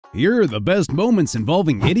Here are the best moments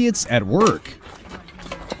involving idiots at work.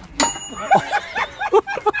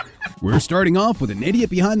 We're starting off with an idiot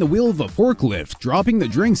behind the wheel of a forklift, dropping the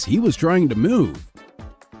drinks he was trying to move.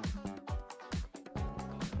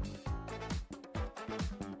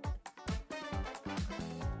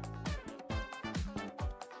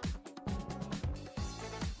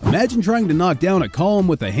 Imagine trying to knock down a column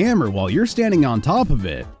with a hammer while you're standing on top of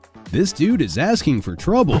it. This dude is asking for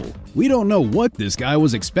trouble. We don't know what this guy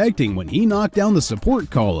was expecting when he knocked down the support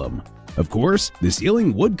column. Of course, the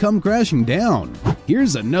ceiling would come crashing down.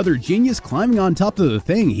 Here's another genius climbing on top of the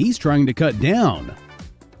thing he's trying to cut down.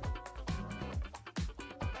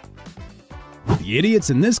 The idiots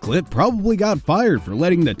in this clip probably got fired for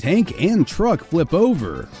letting the tank and truck flip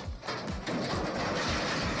over.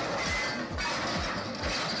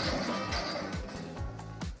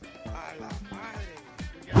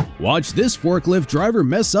 Watch this forklift driver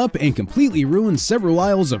mess up and completely ruin several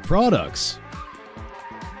aisles of products.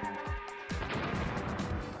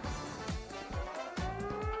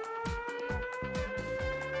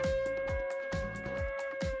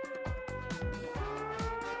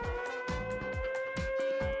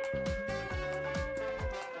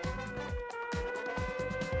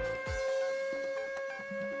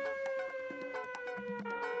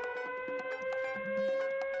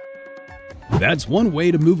 That's one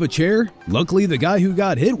way to move a chair. Luckily, the guy who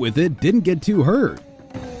got hit with it didn't get too hurt.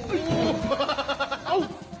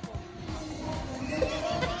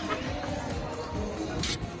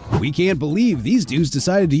 We can't believe these dudes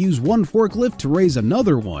decided to use one forklift to raise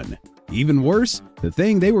another one. Even worse, the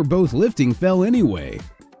thing they were both lifting fell anyway.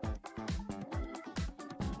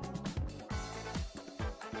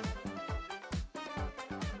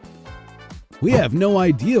 We have no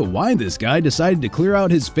idea why this guy decided to clear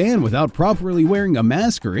out his fan without properly wearing a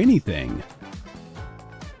mask or anything.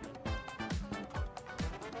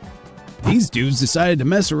 These dudes decided to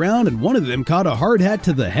mess around and one of them caught a hard hat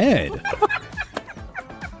to the head.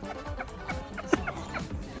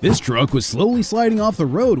 This truck was slowly sliding off the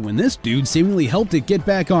road when this dude seemingly helped it get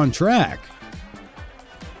back on track.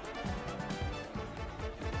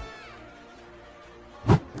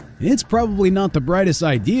 It's probably not the brightest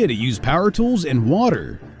idea to use power tools and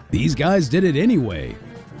water. These guys did it anyway.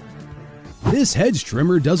 This hedge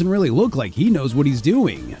trimmer doesn't really look like he knows what he's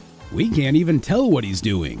doing. We can't even tell what he's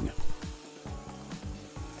doing.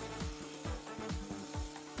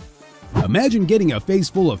 Imagine getting a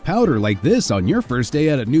face full of powder like this on your first day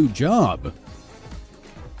at a new job.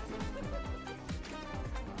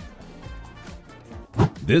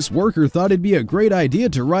 This worker thought it'd be a great idea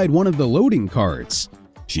to ride one of the loading carts.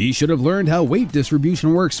 She should have learned how weight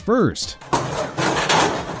distribution works first.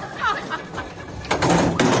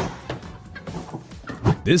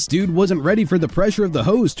 This dude wasn't ready for the pressure of the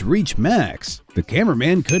hose to reach max. The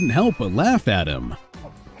cameraman couldn't help but laugh at him.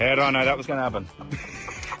 Hey, I don't know that was gonna happen.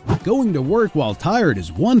 Going to work while tired is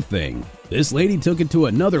one thing. This lady took it to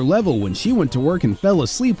another level when she went to work and fell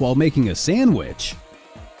asleep while making a sandwich.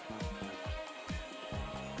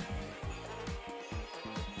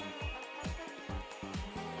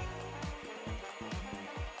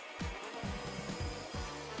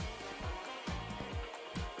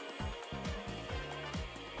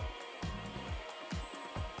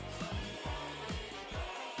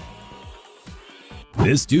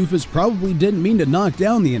 This doofus probably didn't mean to knock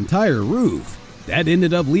down the entire roof. That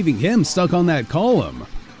ended up leaving him stuck on that column.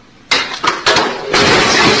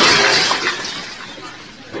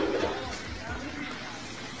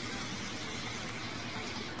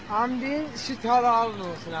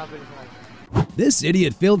 This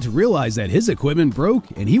idiot failed to realize that his equipment broke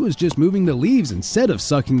and he was just moving the leaves instead of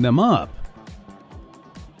sucking them up.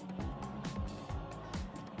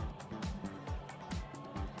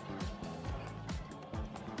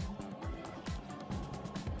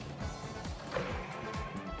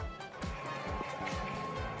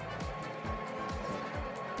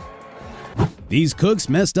 These cooks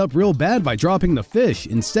messed up real bad by dropping the fish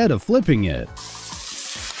instead of flipping it.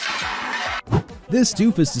 This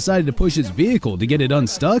doofus decided to push his vehicle to get it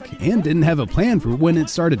unstuck and didn't have a plan for when it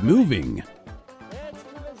started moving.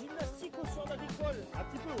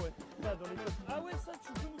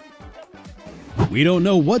 We don't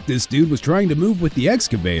know what this dude was trying to move with the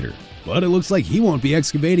excavator, but it looks like he won't be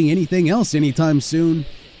excavating anything else anytime soon.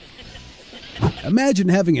 Imagine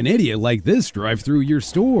having an idiot like this drive through your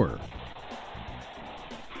store.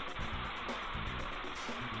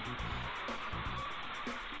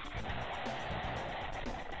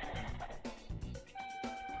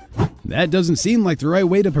 That doesn't seem like the right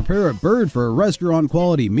way to prepare a bird for a restaurant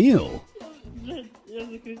quality meal.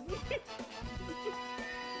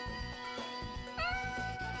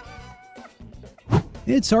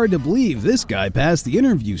 It's hard to believe this guy passed the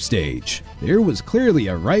interview stage. There was clearly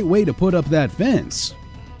a right way to put up that fence.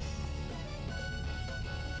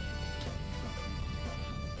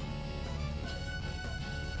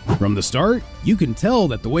 From the start, you can tell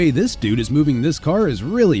that the way this dude is moving this car is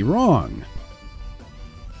really wrong.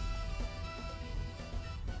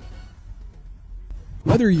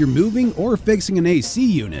 Whether you're moving or fixing an AC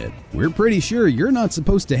unit, we're pretty sure you're not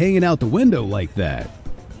supposed to hang it out the window like that.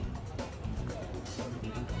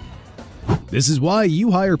 This is why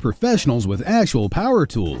you hire professionals with actual power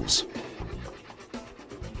tools.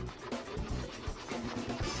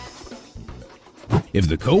 If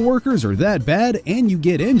the coworkers are that bad and you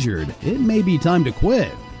get injured, it may be time to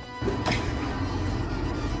quit.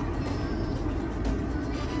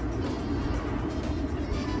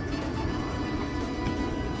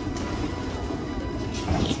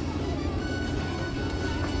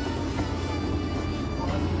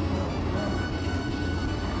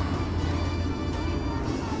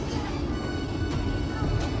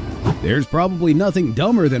 There's probably nothing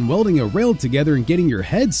dumber than welding a rail together and getting your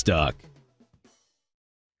head stuck.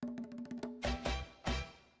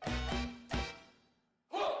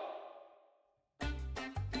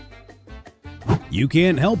 You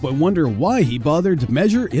can't help but wonder why he bothered to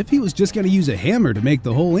measure if he was just going to use a hammer to make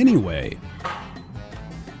the hole anyway.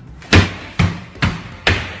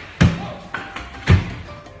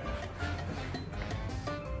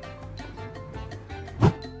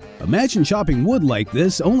 Imagine chopping wood like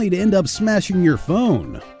this only to end up smashing your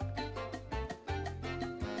phone.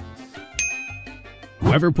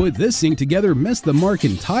 Whoever put this thing together missed the mark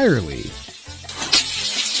entirely.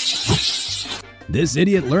 This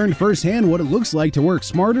idiot learned firsthand what it looks like to work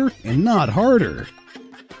smarter and not harder.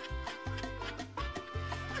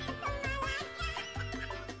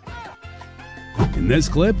 In this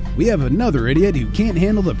clip, we have another idiot who can't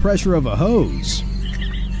handle the pressure of a hose.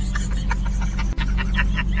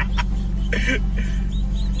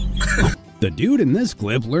 The dude in this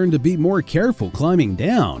clip learned to be more careful climbing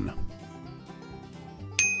down.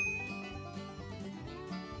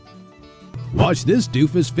 Watch this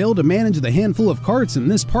doofus fail to manage the handful of carts in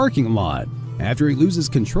this parking lot. After he loses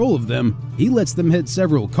control of them, he lets them hit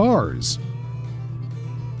several cars.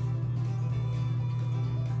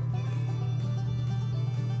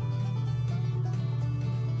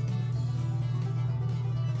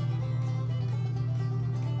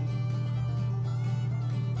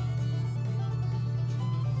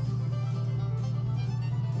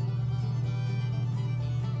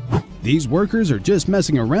 These workers are just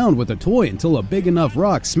messing around with a toy until a big enough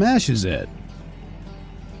rock smashes it.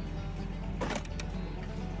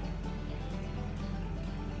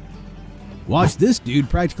 Watch this dude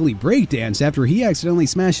practically breakdance after he accidentally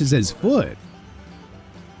smashes his foot.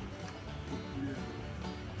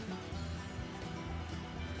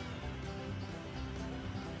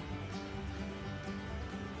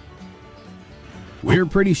 We're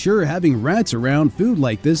pretty sure having rats around food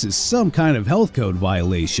like this is some kind of health code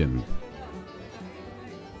violation.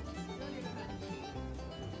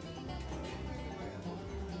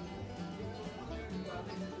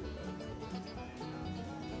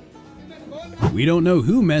 We don't know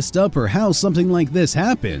who messed up or how something like this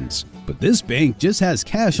happens, but this bank just has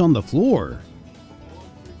cash on the floor.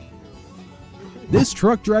 This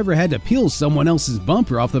truck driver had to peel someone else's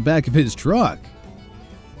bumper off the back of his truck.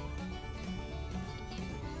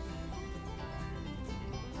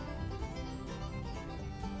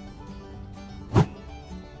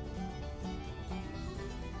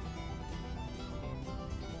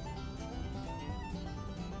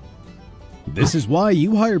 This is why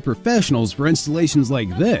you hire professionals for installations like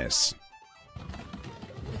this.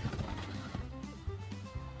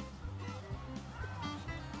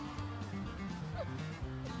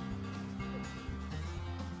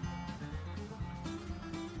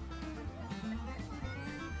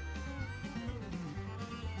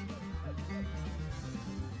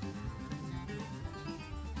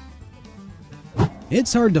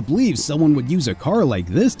 It's hard to believe someone would use a car like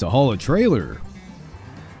this to haul a trailer.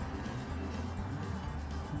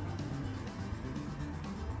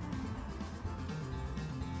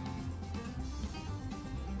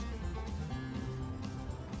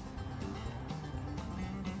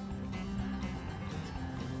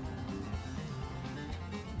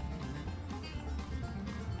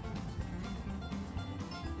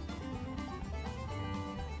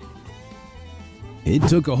 It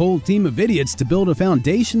took a whole team of idiots to build a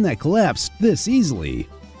foundation that collapsed this easily.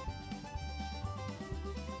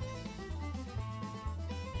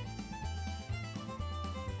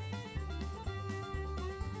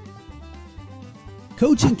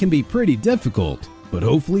 Coaching can be pretty difficult. But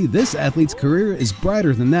hopefully this athlete's career is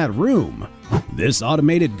brighter than that room. This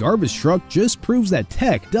automated garbage truck just proves that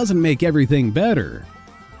tech doesn't make everything better.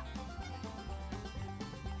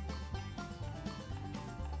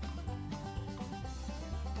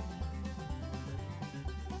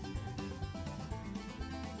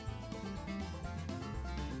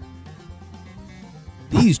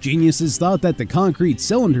 These geniuses thought that the concrete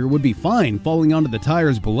cylinder would be fine falling onto the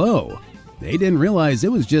tires below. They didn't realize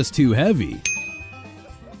it was just too heavy.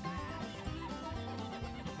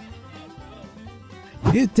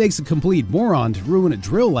 It takes a complete moron to ruin a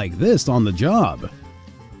drill like this on the job.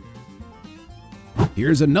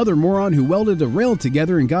 Here's another moron who welded a rail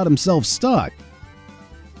together and got himself stuck.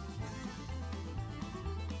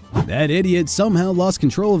 That idiot somehow lost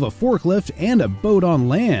control of a forklift and a boat on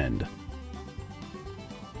land.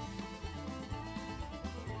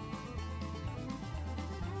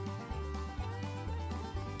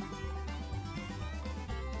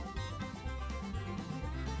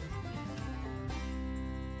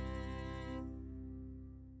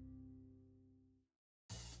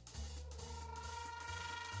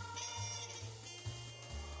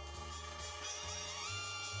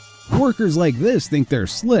 Workers like this think they're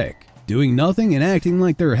slick, doing nothing and acting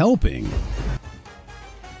like they're helping.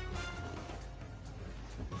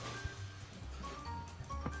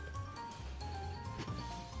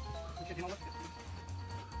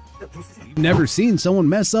 You've never seen someone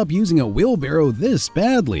mess up using a wheelbarrow this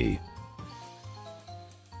badly.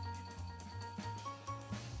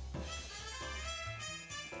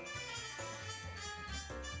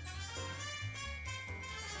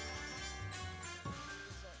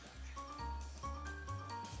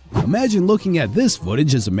 Imagine looking at this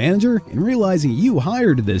footage as a manager and realizing you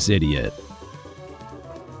hired this idiot.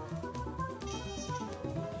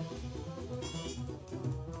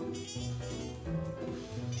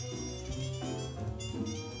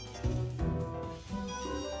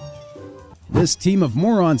 This team of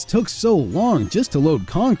morons took so long just to load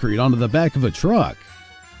concrete onto the back of a truck.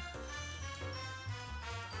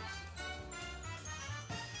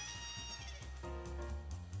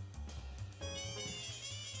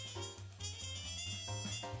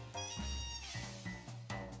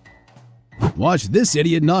 Watch this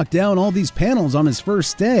idiot knock down all these panels on his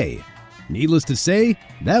first day. Needless to say,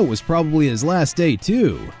 that was probably his last day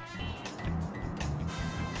too.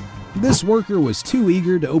 This worker was too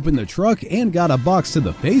eager to open the truck and got a box to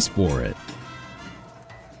the face for it.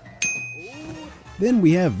 Then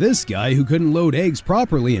we have this guy who couldn't load eggs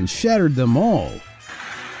properly and shattered them all.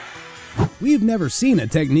 We've never seen a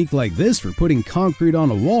technique like this for putting concrete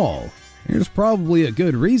on a wall. There's probably a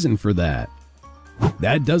good reason for that.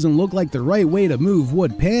 That doesn't look like the right way to move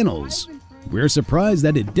wood panels. We're surprised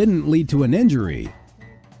that it didn't lead to an injury.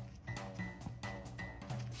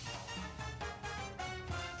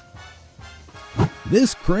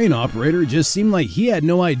 This crane operator just seemed like he had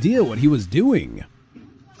no idea what he was doing.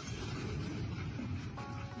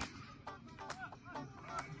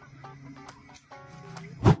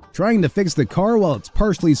 Trying to fix the car while it's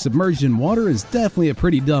partially submerged in water is definitely a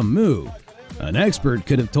pretty dumb move. An expert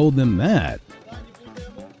could have told them that.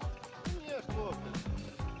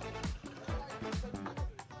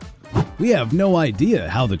 We have no idea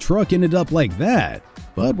how the truck ended up like that,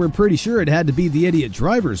 but we're pretty sure it had to be the idiot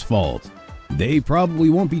driver's fault. They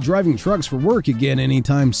probably won't be driving trucks for work again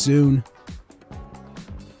anytime soon.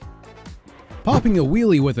 Popping a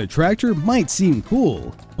wheelie with a tractor might seem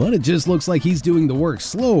cool, but it just looks like he's doing the work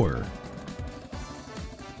slower.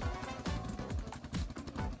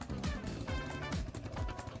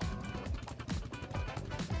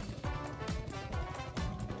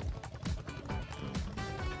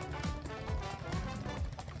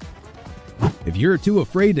 If you're too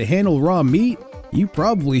afraid to handle raw meat, you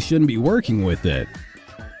probably shouldn't be working with it.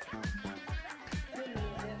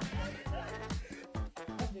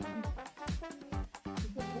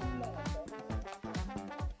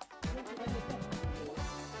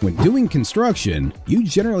 When doing construction, you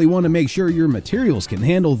generally want to make sure your materials can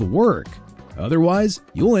handle the work. Otherwise,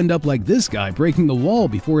 you'll end up like this guy breaking the wall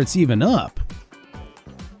before it's even up.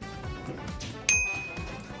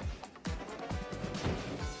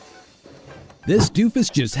 This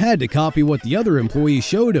doofus just had to copy what the other employee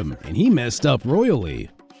showed him, and he messed up royally.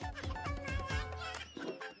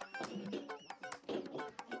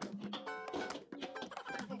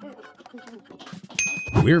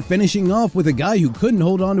 We're finishing off with a guy who couldn't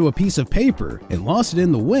hold on to a piece of paper and lost it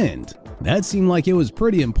in the wind. That seemed like it was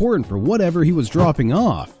pretty important for whatever he was dropping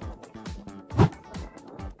off.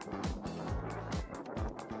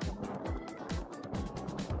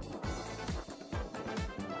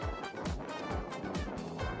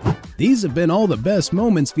 These have been all the best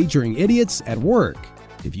moments featuring idiots at work.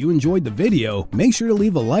 If you enjoyed the video, make sure to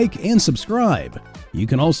leave a like and subscribe. You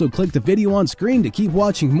can also click the video on screen to keep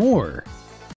watching more.